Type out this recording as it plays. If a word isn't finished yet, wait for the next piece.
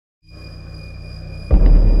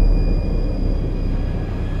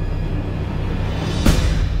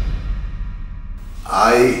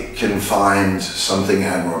I can find something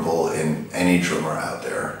admirable in any drummer out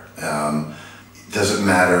there. It doesn't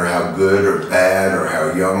matter how good or bad or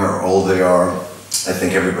how young or old they are. I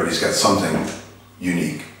think everybody's got something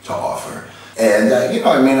unique to offer. And you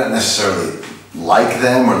know, I may not necessarily like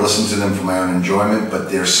them or listen to them for my own enjoyment,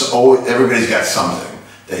 but everybody's got something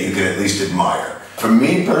that you can at least admire. For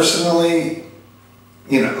me personally,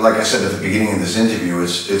 you know, like I said at the beginning of this interview,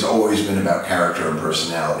 it's always been about character and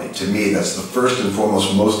personality. To me, that's the first and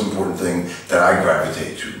foremost, most important thing that I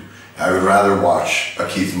gravitate to. I would rather watch a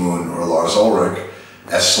Keith Moon or a Lars Ulrich,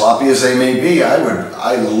 as sloppy as they may be.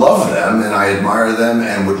 I love them and I admire them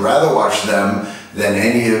and would rather watch them than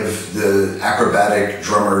any of the acrobatic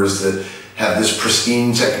drummers that have this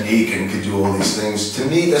pristine technique and could do all these things. To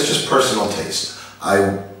me, that's just personal taste.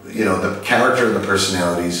 You know, the character and the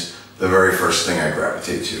personalities, the very first thing I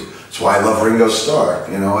gravitate to. That's why I love Ringo Starr.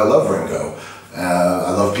 You know, I love Ringo.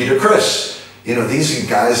 I love Peter Criss. You know, these are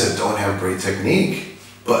guys that don't have great technique,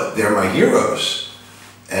 but they're my heroes.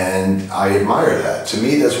 And I admire that. To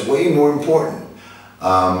me, that's way more important.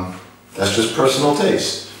 That's just personal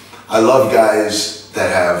taste. I love guys that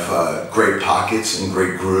have great pockets and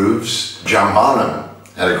great grooves. John Bonham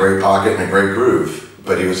had a great pocket and a great groove,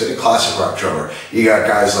 but he was a classic rock drummer. You got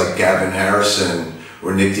guys like Gavin Harrison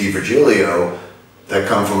or Nick DiVirgilio that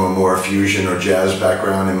come from a more fusion or jazz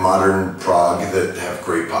background in modern prog that have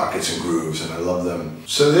great pockets and grooves, and I love them.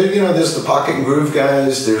 So there, you know, there's the pocket and groove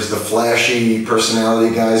guys, there's the flashy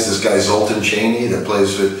personality guys. This guy Zoltan Chaney that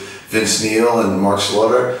plays with Vince Neil and Mark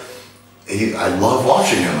Slaughter. I love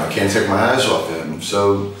watching him. I can't take my eyes off him.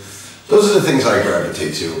 So those are the things I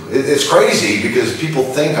gravitate to. It's crazy because people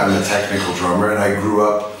think I'm a technical drummer, and I grew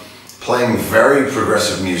up playing very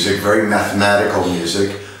progressive music, very mathematical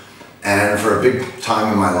music. And for a big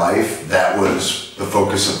time in my life, that was the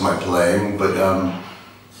focus of my playing. But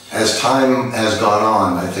as time has gone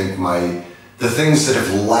on, I think the things that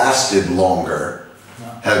have lasted longer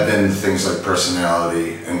have been things like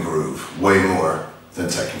personality and groove, way more than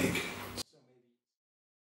technique.